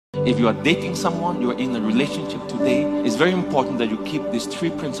If you are dating someone, you are in a relationship today, it's very important that you keep these three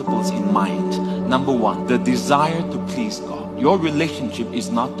principles in mind. Number one, the desire to please God. Your relationship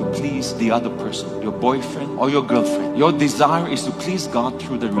is not to please the other person, your boyfriend or your girlfriend. Your desire is to please God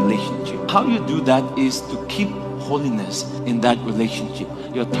through the relationship. How you do that is to keep holiness in that relationship.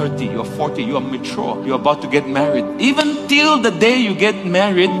 You're 30, you're 40, you are mature, you're about to get married. Even till the day you get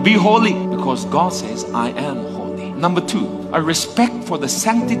married, be holy, because God says, I am holy. Number two, a respect for the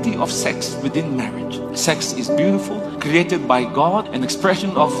sanctity of sex within marriage. Sex is beautiful, created by God, an expression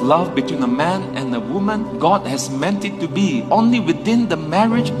of love between a man and a woman. God has meant it to be. Only within the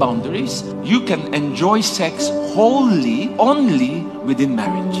marriage boundaries, you can enjoy sex wholly, only within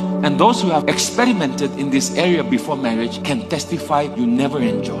marriage. And those who have experimented in this area before marriage can testify you never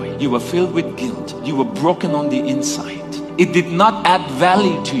enjoyed. You were filled with guilt. You were broken on the inside. It did not add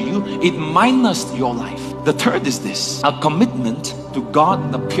value to you. It minused your life. The third is this, a commitment to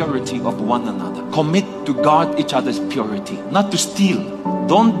guard the purity of one another. Commit to guard each other's purity, not to steal.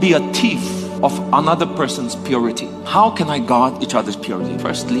 Don't be a thief of another person's purity. How can I guard each other's purity?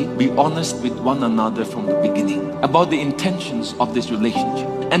 Firstly, be honest with one another from the beginning about the intentions of this relationship.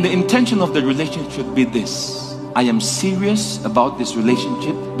 And the intention of the relationship should be this: I am serious about this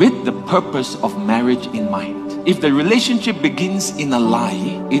relationship with the purpose of marriage in mind. If the relationship begins in a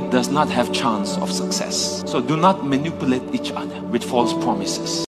lie, it does not have chance of success. So do not manipulate each other with false promises.